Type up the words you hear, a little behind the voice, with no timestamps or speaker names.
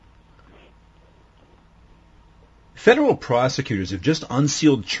Federal prosecutors have just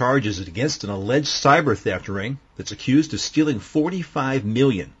unsealed charges against an alleged cyber theft ring that's accused of stealing $45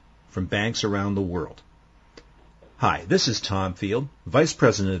 million from banks around the world. Hi, this is Tom Field, Vice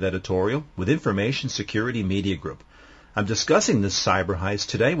President of Editorial with Information Security Media Group. I'm discussing this cyber heist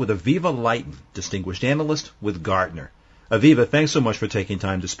today with Aviva Lighten, Distinguished Analyst with Gartner. Aviva, thanks so much for taking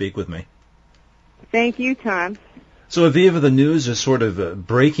time to speak with me. Thank you, Tom. So, Aviva, the news is sort of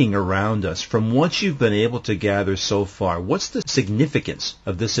breaking around us. From what you've been able to gather so far, what's the significance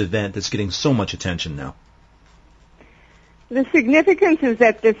of this event that's getting so much attention now? The significance is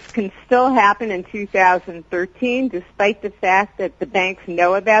that this can still happen in 2013, despite the fact that the banks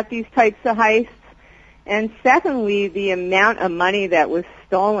know about these types of heists. And secondly, the amount of money that was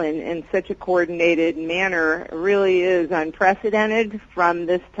stolen in such a coordinated manner really is unprecedented from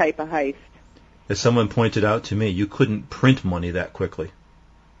this type of heist. As someone pointed out to me, you couldn't print money that quickly.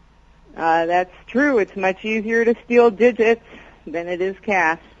 That's true. It's much easier to steal digits than it is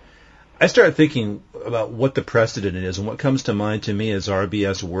cash. I started thinking about what the precedent is, and what comes to mind to me is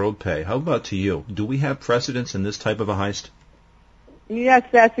RBS WorldPay. How about to you? Do we have precedents in this type of a heist? Yes,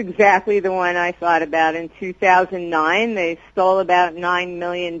 that's exactly the one I thought about. In 2009, they stole about $9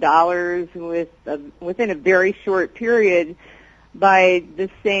 million within a very short period by the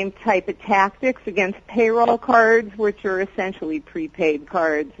same type of tactics against payroll cards, which are essentially prepaid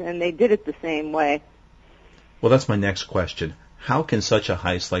cards, and they did it the same way. Well, that's my next question. How can such a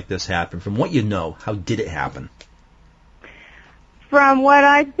heist like this happen? From what you know, how did it happen? From what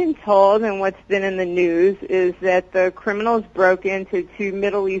I've been told and what's been in the news is that the criminals broke into two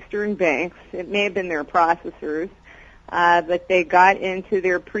Middle Eastern banks. It may have been their processors, but they got into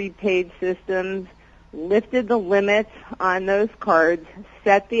their prepaid systems, lifted the limits on those cards,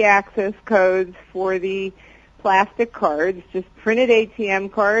 set the access codes for the plastic cards, just printed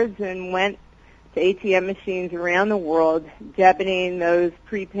ATM cards and went to ATM machines around the world, debiting those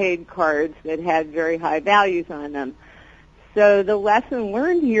prepaid cards that had very high values on them. So the lesson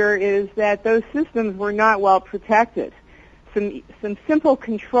learned here is that those systems were not well protected. Some simple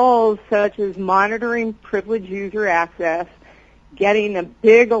controls such as monitoring privileged user access, getting a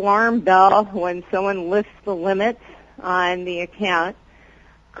big alarm bell when someone lifts the limits on the account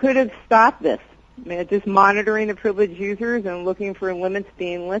could have stopped this. I mean, just monitoring the privileged users and looking for limits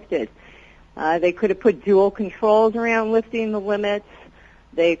being lifted. They could have put dual controls around lifting the limits.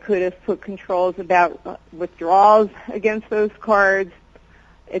 They could have put controls about withdrawals against those cards.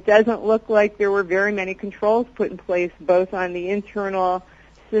 It doesn't look like there were very many controls put in place both on the internal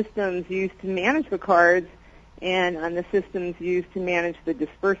systems used to manage the cards and on the systems used to manage the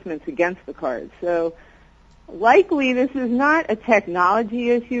disbursements against the cards. So likely this is not a technology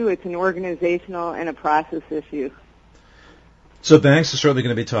issue, it's an organizational and a process issue. So banks are certainly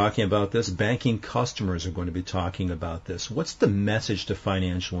going to be talking about this. Banking customers are going to be talking about this. What's the message to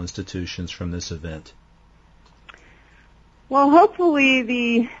financial institutions from this event? Well, hopefully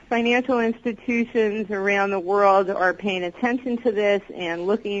the financial institutions around the world are paying attention to this and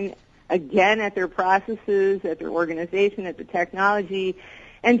looking again at their processes, at their organization, at the technology,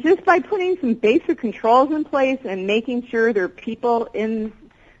 and just by putting some basic controls in place and making sure there are people in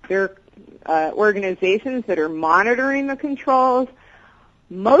their organizations that are monitoring the controls,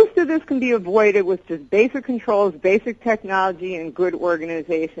 most of this can be avoided with just basic controls, basic technology, and good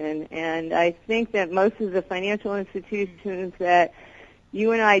organization. And I think that most of the financial institutions that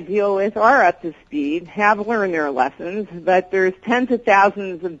you and I deal with are up to speed, have learned their lessons, but there's tens of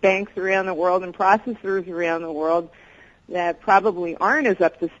thousands of banks around the world and processors around the world that probably aren't as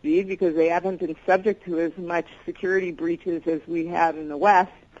up to speed because they haven't been subject to as much security breaches as we have in the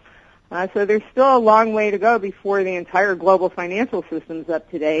West. So there's still a long way to go before the entire global financial system's up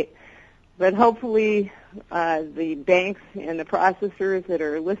to date. But hopefully the banks and the processors that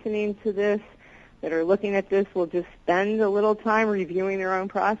are listening to this, that are looking at this, will just spend a little time reviewing their own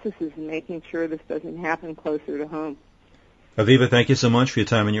processes and making sure this doesn't happen closer to home. Aviva, thank you so much for your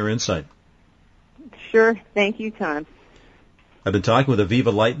time and your insight. Sure. Thank you, Tom. I've been talking with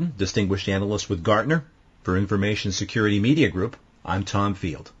Aviva Lighten, Distinguished Analyst with Gartner. For Information Security Media Group, I'm Tom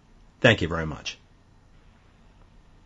Field. Thank you very much.